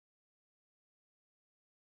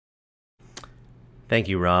Thank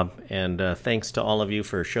you, Rob, and thanks to all of you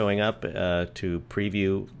for showing up to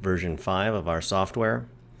preview version 5 of our software.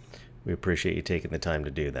 We appreciate you taking the time to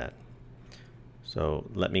do that. So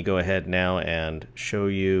let me go ahead now and show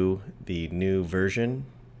you the new version,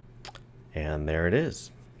 and there it is.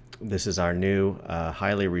 This is our new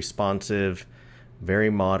highly responsive, very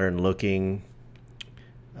modern looking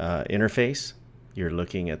interface. You're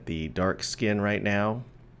looking at the dark skin right now.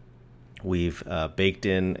 We've baked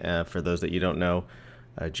in, for those that you don't know,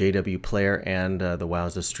 JW Player and the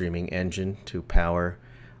Wowza streaming engine to power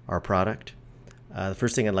our product. The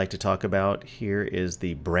first thing I'd like to talk about here is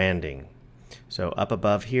the branding. So up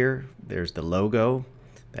above here, there's the logo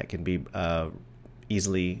that can be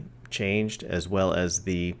easily changed, as well as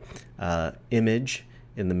the image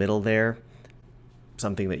in the middle there,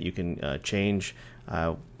 something that you can change.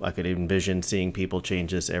 I could envision seeing people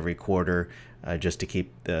change this every quarter just to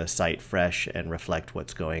keep the site fresh and reflect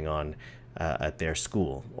what's going on at their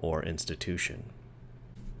school or institution.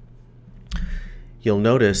 You'll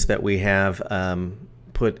notice that we have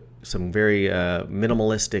put some very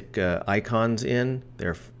minimalistic icons in.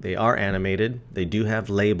 They are animated. They do have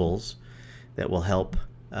labels that will help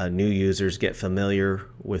new users get familiar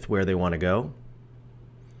with where they want to go.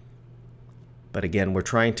 But again, we're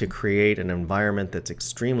trying to create an environment that's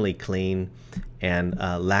extremely clean and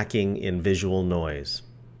lacking in visual noise.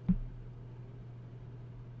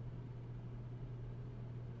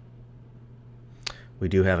 We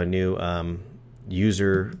do have a new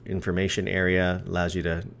user information area, allows you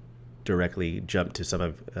to directly jump to some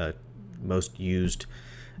of most used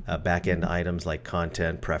back-end items like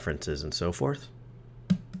content, preferences, and so forth.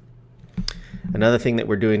 Another thing that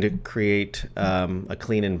we're doing to create a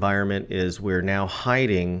clean environment is we're now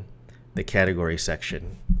hiding the category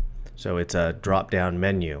section. So it's a drop-down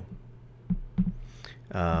menu.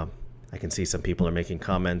 I can see some people are making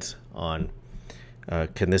comments on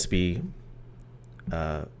can this be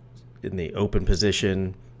in the open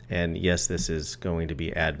position, and yes, this is going to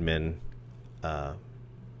be admin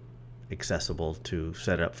accessible to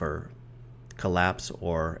set up for collapse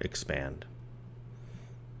or expand.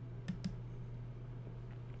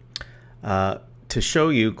 To show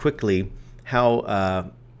you quickly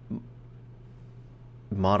how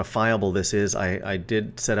modifiable this is, I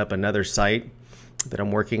did set up another site that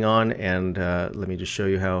I'm working on, and let me just show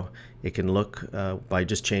you how it can look by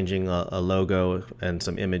just changing a logo and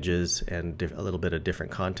some images and a little bit of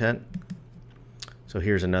different content. So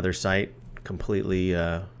here's another site completely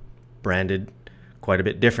branded quite a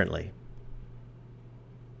bit differently.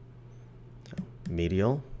 So,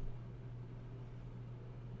 MEDIAL,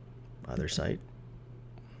 other site.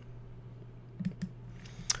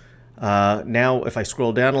 Now if I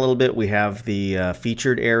scroll down a little bit, we have the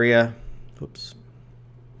featured area. Oops.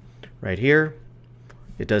 Right here.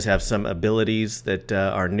 It does have some abilities that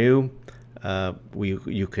are new.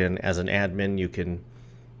 You can, as an admin, you can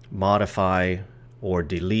modify or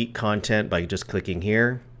delete content by just clicking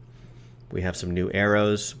here. We have some new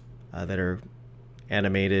arrows that are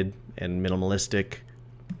animated and minimalistic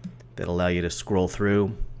that allow you to scroll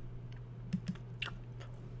through.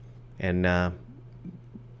 And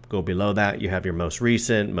go below that, you have your most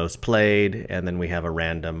recent, most played, and then we have a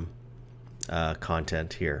random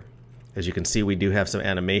content here. As you can see, we do have some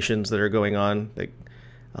animations that are going on that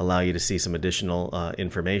allow you to see some additional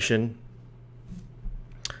information.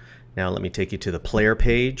 Now let me take you to the player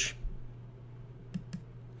page.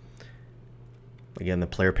 Again, the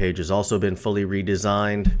player page has also been fully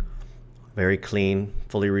redesigned, very clean,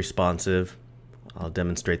 fully responsive. I'll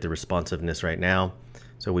demonstrate the responsiveness right now.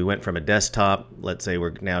 So we went from a desktop, let's say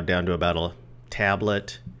we're now down to about a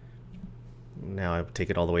tablet. Now I take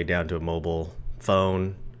it all the way down to a mobile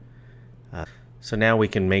phone. So now we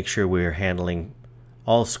can make sure we're handling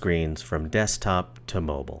all screens from desktop to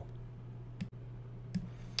mobile.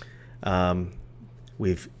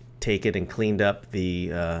 We've taken and cleaned up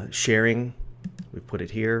the sharing. We've put it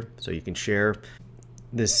here so you can share.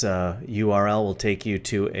 This URL will take you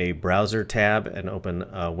to a browser tab and open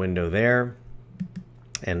a window there.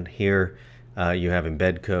 And here you have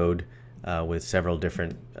embed code with several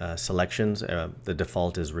different selections. The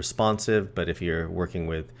default is responsive, but if you're working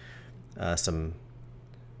with some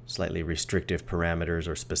slightly restrictive parameters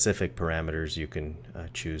or specific parameters, you can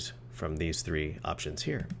choose from these three options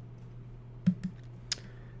here.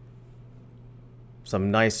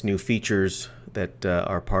 Some nice new features that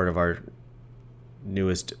are part of our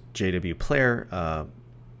newest JW Player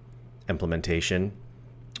implementation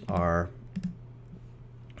are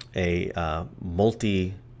a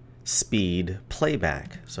multi-speed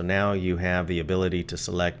playback. So now you have the ability to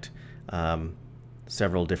select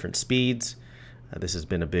several different speeds. This has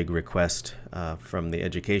been a big request from the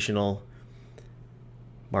educational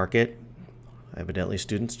market. Evidently,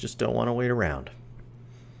 students just don't want to wait around.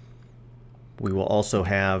 We will also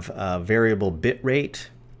have variable bit rate,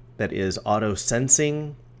 that is auto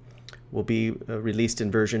sensing, will be released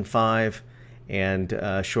in version 5, and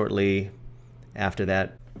shortly after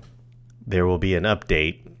that there will be an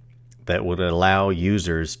update that would allow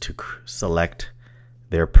users to select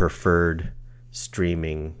their preferred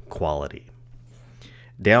streaming quality.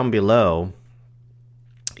 Down below,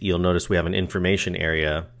 you'll notice we have an information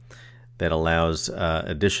area that allows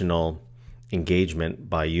additional engagement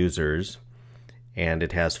by users, and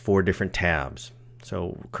it has 4 different tabs.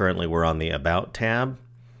 So currently we're on the About tab,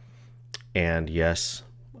 and yes,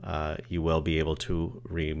 you will be able to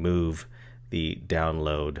remove the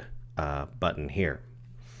download button here.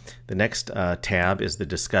 The next tab is the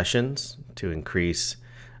Discussions, to increase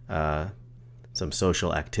some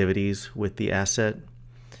social activities with the asset.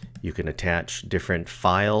 You can attach different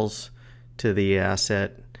files to the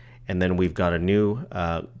asset, and then we've got a new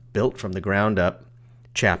built from the ground up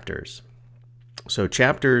chapters. So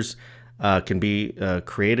chapters can be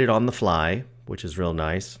created on the fly, which is real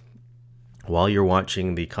nice. While you're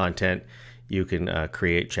watching the content, you can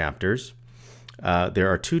create chapters.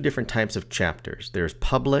 There are 2 different types of chapters. There's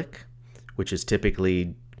public, which is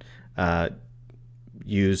typically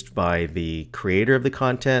used by the creator of the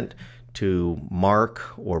content to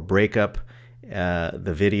mark or break up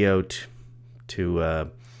the video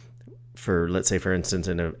for, let's say, for instance,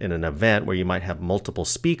 in an event where you might have multiple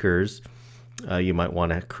speakers, you might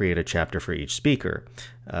want to create a chapter for each speaker.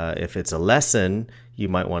 If it's a lesson, you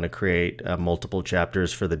might want to create multiple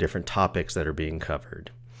chapters for the different topics that are being covered.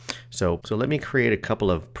 So let me create a couple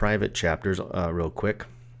of private chapters real quick.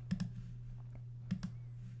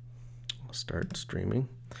 I'll start streaming.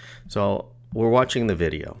 So we're watching the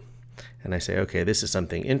video, and I say, okay, this is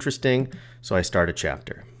something interesting, so I start a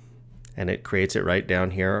chapter. And it creates it right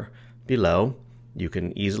down here below. You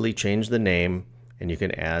can easily change the name, and you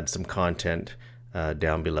can add some content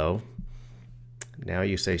down below. Now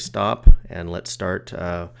you say stop, and let's start.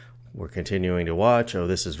 We're continuing to watch. Oh,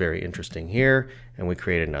 this is very interesting here, and we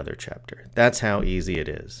create another chapter. That's how easy it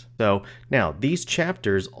is. So now these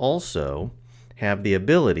chapters also have the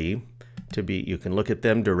ability to be, you can look at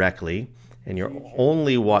them directly, and you're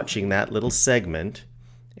only watching that little segment,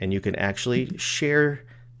 and you can actually share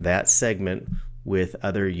that segment with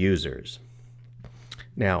other users.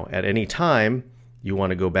 Now, at any time you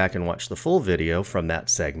want to go back and watch the full video from that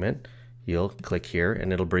segment, you'll click here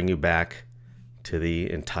and it'll bring you back to the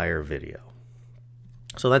entire video.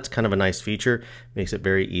 So that's kind of a nice feature. Makes it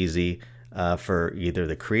very easy for either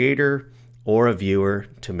the creator or a viewer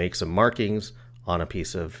to make some markings on a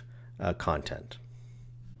piece of content.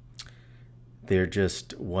 There's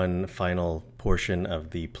just one final portion of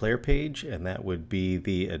the player page, and that would be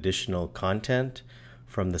the additional content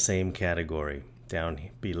from the same category down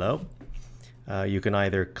below. You can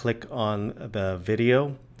either click on the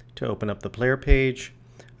video to open up the player page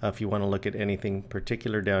if you want to look at anything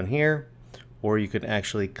particular down here, or you can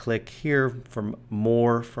actually click here for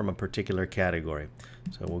more from a particular category.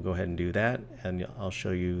 So we'll go ahead and do that, and I'll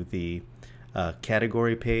show you the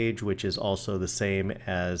category page, which is also the same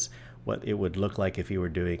as what it would look like if you were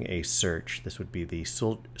doing a search. This would be the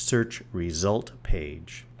search result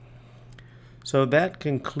page. So that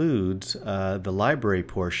concludes the library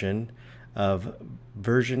portion of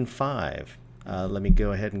version 5. Let me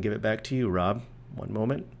go ahead and give it back to you, Rob. One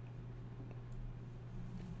moment.